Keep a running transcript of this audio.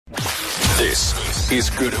This is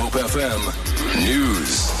Good Hope FM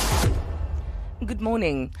News. Good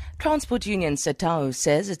morning. Transport union SATAWU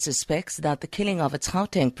says it suspects that the killing of its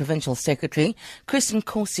Gauteng provincial secretary, Chris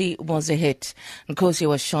Nkosi, was a hit. Nkosi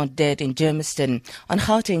was shot dead in Germiston on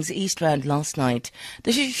Gauteng's East Rand last night.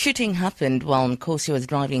 The shooting happened while Nkosi was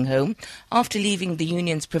driving home after leaving the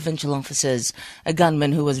union's provincial offices. A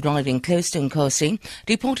gunman who was driving close to Nkosi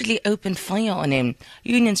reportedly opened fire on him.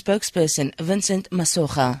 Union spokesperson Vincent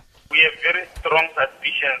Masocha. We have very strong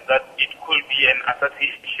suspicions that it could be an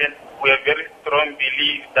assassination. We have very strong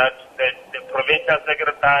belief that the provincial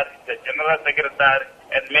secretary, the general secretary,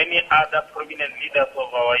 and many other prominent leaders of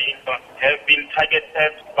our union have been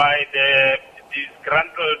targeted by the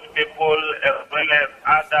disgruntled people as well as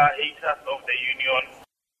other haters of the union.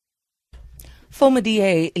 Former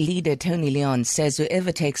DA leader Tony Leon says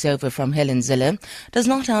whoever takes over from Helen Zille does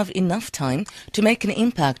not have enough time to make an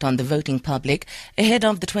impact on the voting public ahead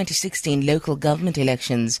of the 2016 local government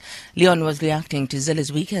elections. Leon was reacting to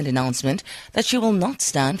Zille's weekend announcement that she will not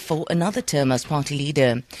stand for another term as party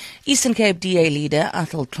leader. Eastern Cape DA leader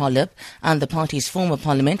Athol Trollip and the party's former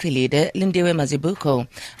parliamentary leader Lindiwe Mazibuko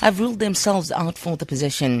have ruled themselves out for the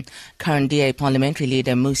position. Current DA parliamentary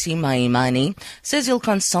leader Musi Maimane says he'll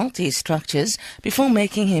consult his structures before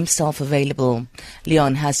making himself available.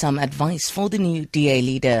 Leon has some advice for the new DA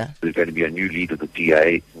leader. There's going to be a new leader of the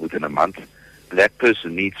DA within a month. That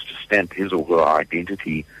person needs to stamp his or her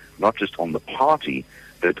identity not just on the party,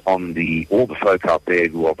 but on all the folk out there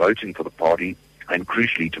who are voting for the party, and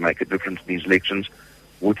crucially to make a difference in these elections,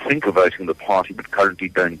 would think of voting the party but currently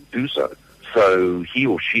don't do so. So he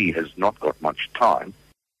or she has not got much time.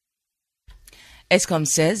 Eskom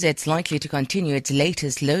says it's likely to continue its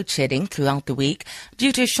latest load shedding throughout the week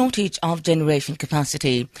due to a shortage of generation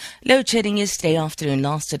capacity. Load shedding yesterday afternoon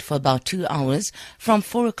lasted for about 2 hours from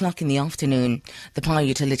 4 o'clock in the afternoon. The power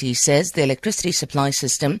utility says the electricity supply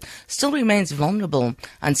system still remains vulnerable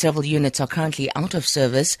and several units are currently out of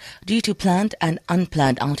service due to planned and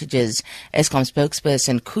unplanned outages. Eskom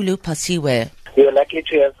spokesperson Kulu Pasiwe. We are likely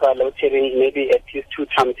to have load shedding maybe at least 2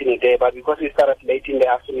 times in a day, but because we started late in the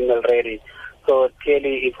afternoon already, so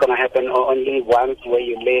clearly it's going to happen only once where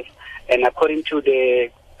you live. And according to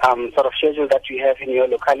the sort of schedule that you have in your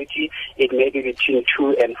locality, it may be between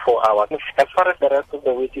 2 and 4 hours. As far as the rest of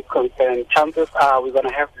the week is concerned, chances are we're going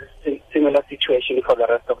to have a similar situation for the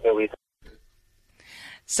rest of the week.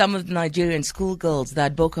 Some of the Nigerian schoolgirls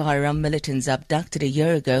that Boko Haram militants abducted a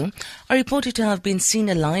year ago are reported to have been seen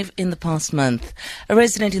alive in the past month. A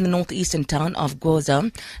resident in the northeastern town of Goza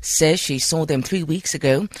says she saw them 3 weeks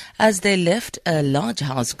ago as they left a large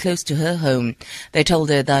house close to her home. They told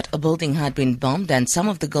her that a building had been bombed and some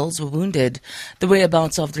of the girls were wounded. The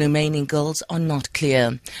whereabouts of the remaining girls are not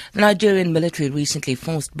clear. The Nigerian military recently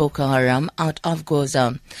forced Boko Haram out of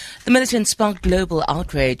Goza. The militants sparked global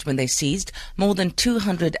outrage when they seized more than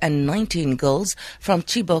 219 girls from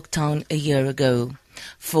Chibok town a year ago.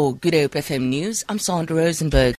 For Good Hope FM News, I'm Sandra Rosenberg.